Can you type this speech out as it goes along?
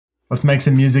Let's make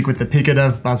some music with the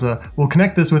PiicoDev Buzzer. We'll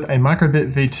connect this with a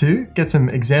Microbit V2, get some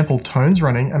example tones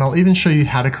running, and I'll even show you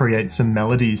how to create some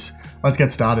melodies. Let's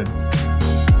get started.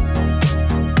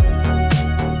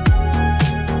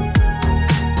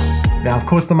 Now, of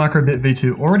course, the Microbit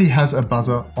V2 already has a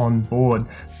buzzer on board,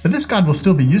 but this guide will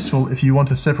still be useful if you want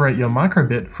to separate your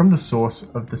microbit from the source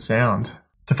of the sound.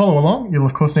 To follow along, you'll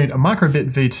of course need a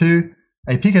Microbit V2,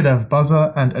 a PiicoDev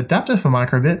buzzer and adapter for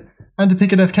microbit, and a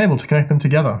PiicoDev cable to connect them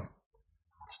together.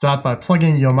 Start by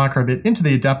plugging your microbit into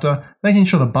the adapter, making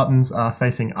sure the buttons are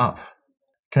facing up.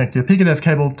 Connect your PiicoDev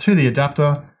cable to the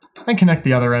adapter, and connect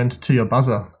the other end to your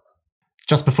buzzer.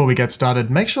 Just before we get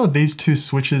started, make sure these two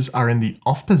switches are in the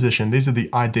off position. These are the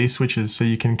ID switches, so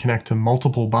you can connect to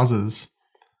multiple buzzers.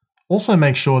 Also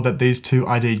make sure that these two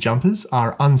ID jumpers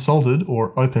are unsoldered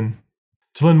or open.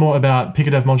 To learn more about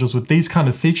PiicoDev modules with these kind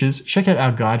of features, check out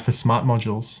our guide for smart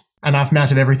modules. And I've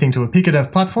mounted everything to a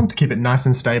PiicoDev platform to keep it nice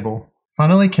and stable.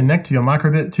 Finally, connect your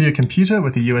microbit to your computer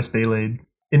with a USB lead.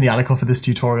 In the article for this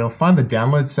tutorial, find the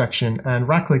download section and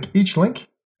right-click each link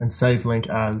and save link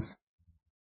as.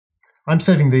 I'm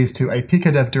saving these to a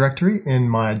PiicoDev directory in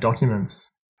my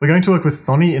documents. We're going to work with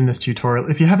Thonny in this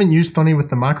tutorial. If you haven't used Thonny with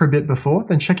the microbit before,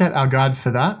 then check out our guide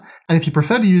for that. And if you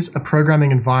prefer to use a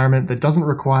programming environment that doesn't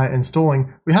require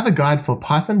installing, we have a guide for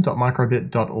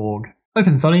python.microbit.org.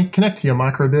 Open Thonny, connect to your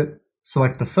microbit,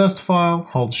 select the first file,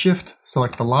 hold Shift,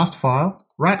 select the last file,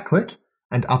 right-click,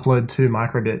 and upload to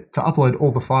microbit to upload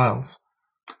all the files.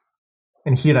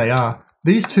 And here they are.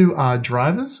 These two are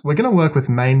drivers. We're going to work with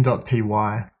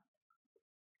main.py.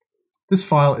 This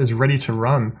file is ready to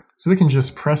run, so we can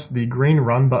just press the green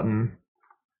run button.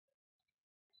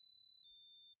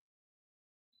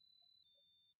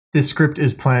 This script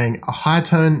is playing a high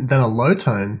tone, then a low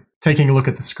tone. Taking a look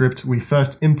at the script, we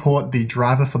first import the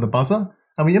driver for the buzzer,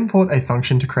 and we import a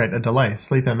function to create a delay,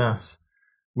 sleepms.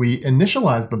 We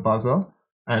initialize the buzzer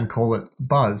and call it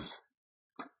buzz.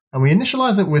 And we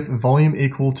initialize it with volume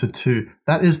equal to 2.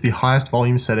 That is the highest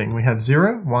volume setting. We have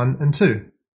 0, 1, and 2.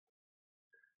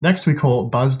 Next we call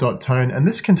buzz.tone, and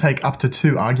this can take up to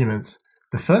 2 arguments.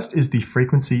 The first is the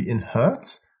frequency in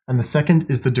hertz, and the second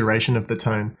is the duration of the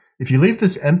tone. If you leave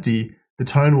this empty, the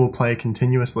tone will play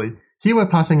continuously. Here we're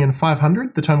passing in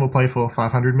 500, the tone will play for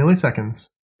 500 milliseconds.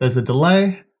 There's a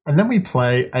delay, and then we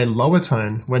play a lower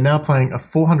tone. We're now playing a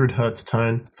 400 Hz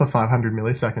tone for 500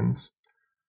 milliseconds.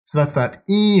 So that's that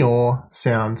E-or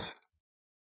sound.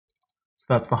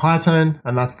 So that's the high tone,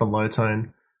 and that's the low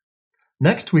tone.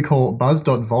 Next, we call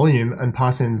buzz.volume and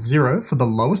pass in 0 for the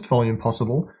lowest volume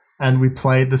possible, and we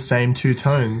play the same 2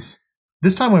 tones.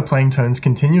 This time we're playing tones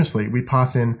continuously. We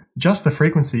pass in just the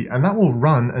frequency, and that will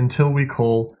run until we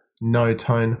call no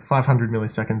tone 500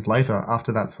 milliseconds later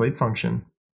after that sleep function.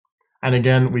 And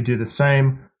again, we do the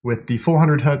same with the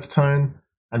 400 Hz tone,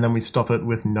 and then we stop it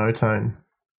with no tone.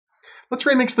 Let's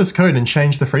remix this code and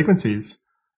change the frequencies.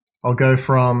 I'll go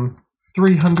from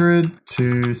 300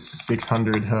 to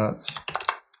 600 Hz.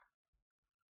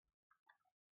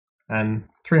 And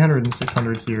 300 and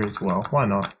 600 here as well. Why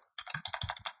not?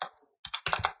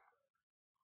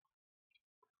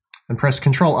 And press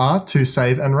Ctrl R to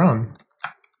save and run.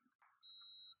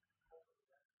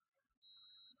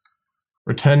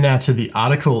 Return now to the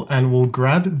article and we'll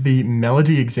grab the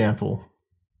melody example.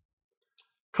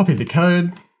 Copy the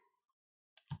code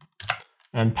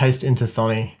and paste into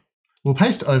Thonny. We'll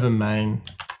paste over main.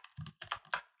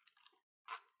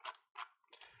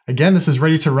 Again, this is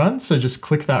ready to run, so just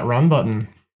click that run button.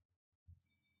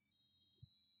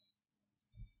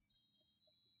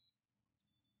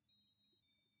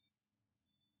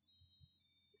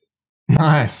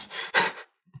 Nice.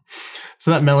 So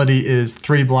that melody is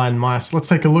 3 blind mice. Let's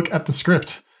take a look at the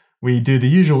script. We do the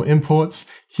usual imports.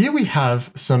 Here we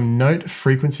have some note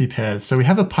frequency pairs. So we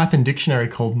have a Python dictionary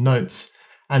called notes,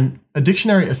 and a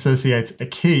dictionary associates a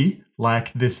key,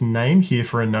 like this name here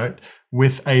for a note,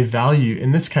 with a value.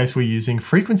 In this case, we're using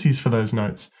frequencies for those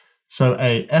notes. So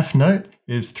a F note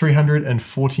is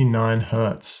 349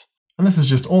 Hz. And this is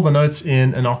just all the notes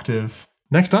in an octave.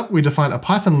 Next up, we define a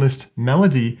Python list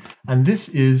melody, and this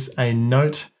is a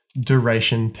note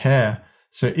duration pair.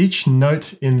 So each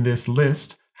note in this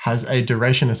list has a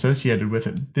duration associated with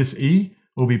it. This E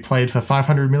will be played for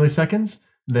 500 milliseconds,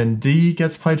 then D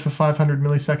gets played for 500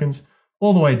 milliseconds,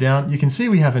 all the way down. You can see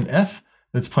we have an F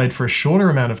that's played for a shorter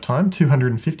amount of time,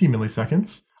 250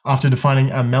 milliseconds. After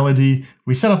defining our melody,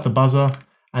 we set up the buzzer,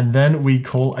 and then we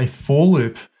call a for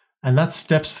loop, and that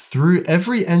steps through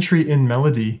every entry in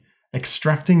melody,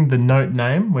 extracting the note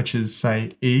name, which is, say,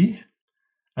 E,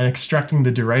 and extracting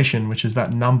the duration, which is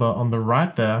that number on the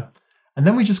right there. And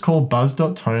then we just call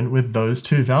buzz.tone with those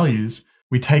 2 values.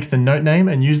 We take the note name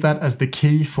and use that as the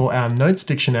key for our notes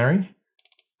dictionary,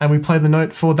 and we play the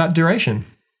note for that duration.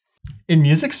 In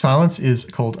music, silence is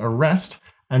called a rest,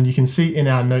 and you can see in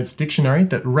our notes dictionary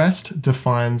that rest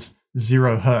defines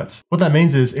 0 Hertz. What that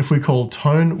means is if we call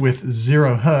tone with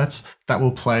 0 Hertz, that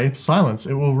will play silence.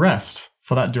 It will rest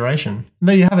for that duration. And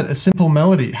there you have it, a simple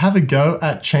melody. Have a go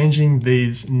at changing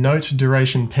these note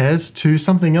duration pairs to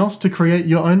something else to create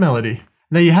your own melody.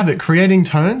 There you have it, creating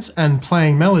tones and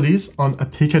playing melodies on a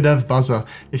PiicoDev Buzzer.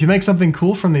 If you make something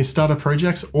cool from these starter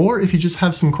projects, or if you just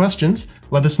have some questions,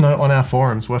 let us know on our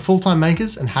forums. We're full-time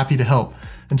makers and happy to help.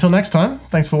 Until next time,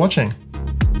 thanks for watching.